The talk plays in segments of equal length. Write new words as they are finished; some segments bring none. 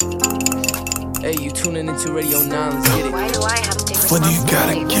Hey, you tuning into Radio 9, let's get it. Why do I have to take Funny, you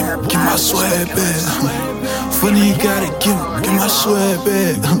gotta give my swag back. Funny, you gotta give my swag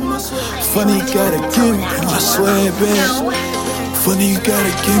back. Funny, you gotta give my swag back. Funny, you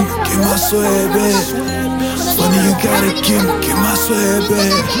gotta give my swag back. Funny, you gotta give my swag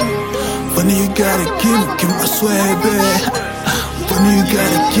back. Funny, you gotta give my swag back. Funny, you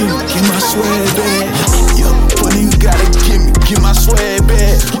gotta give my swag back. Funny, you gotta give my swag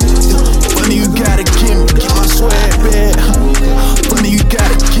back. Funny, you gotta give my swag back. Funny, you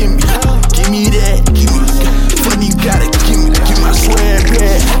gotta give me that. Funny, you gotta give my swag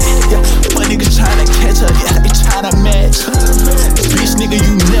back. My niggas tryna catch up, yeah, they tryna match. Bitch nigga,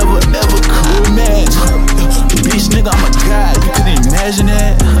 you never could match. Bitch nigga, I'm a god, you couldn't imagine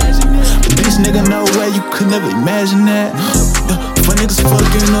that. Bitch nigga, no way, you could never imagine that. For niggas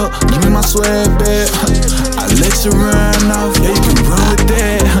fucking up, give me my swag back. I let you run off, yeah, you can run with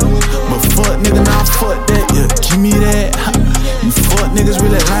that. But fuck nigga, nah, fuck that, yeah, give me that. You fuck niggas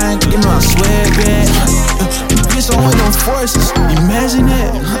really lying, give me my swag back. Bitch, I want them forces, imagine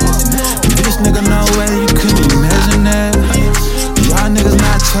that. Bitch nigga, no way, you couldn't imagine that. Y'all niggas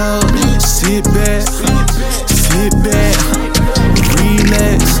not told, sit back,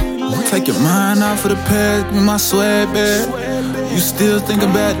 relax. Take your mind off of the past, give me my swag back. You still think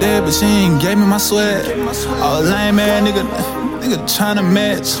about that, but she ain't gave me my swag. Oh, lame ass nigga tryna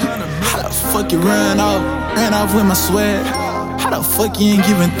match. How the fuck you ran off with my swag? How the fuck you ain't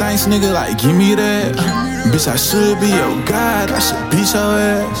giving thanks, nigga, like give me that? Bitch, I should be your god, I should beat your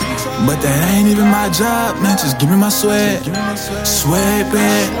ass. But that ain't even my job, man, just give me my swag. Swag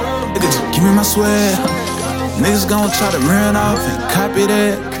back, nigga, just give me my swag. Niggas gon' try to run off and copy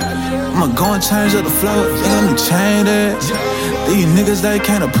that. I'ma go and change up the flow, yeah, let me change that. These niggas, they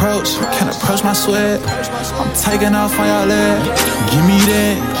can't approach my swag. I'm taking off on y'all ass, give me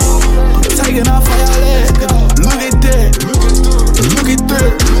that. I'm taking off on y'all ass, look at that. Look at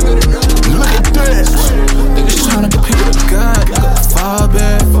that, look at that. Niggas tryna compete with a god, nigga, fall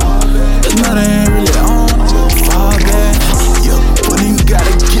back. Cause now they ain't really on, fall back. Yo, funny, you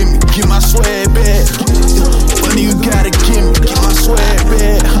gotta give my swag back. Funny, you gotta give my swag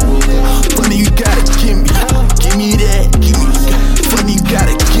back. Funny, you gotta give me that. Funny, you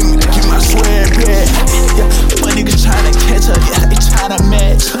gotta give my swag back. Yeah, my niggas tryna catch up, yeah, they tryna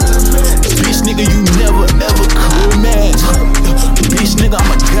match. Bitch nigga, you never could match. Bitch nigga,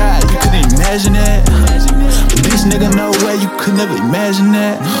 I'm a god, you couldn't imagine that. Bitch nigga, no way, you could never imagine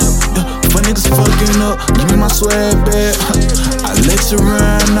that. For niggas fucking up, give me my swag back. I let you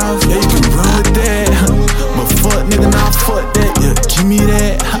run off, yeah, you can run with that. But fuck nigga, nah, fuck that, yeah, give me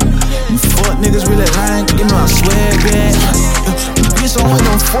that. You fuck niggas really lying, give me my swag back. Bitch, I want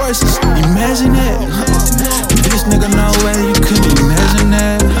them forces, imagine that. Bitch nigga, no way, you couldn't imagine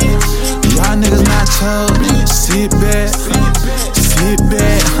that. Y'all niggas not told, sit back,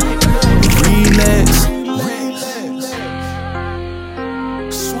 relax.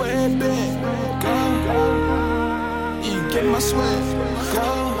 Swag back, go. You get my swag, go.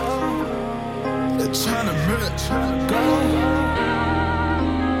 They're tryna merch, go.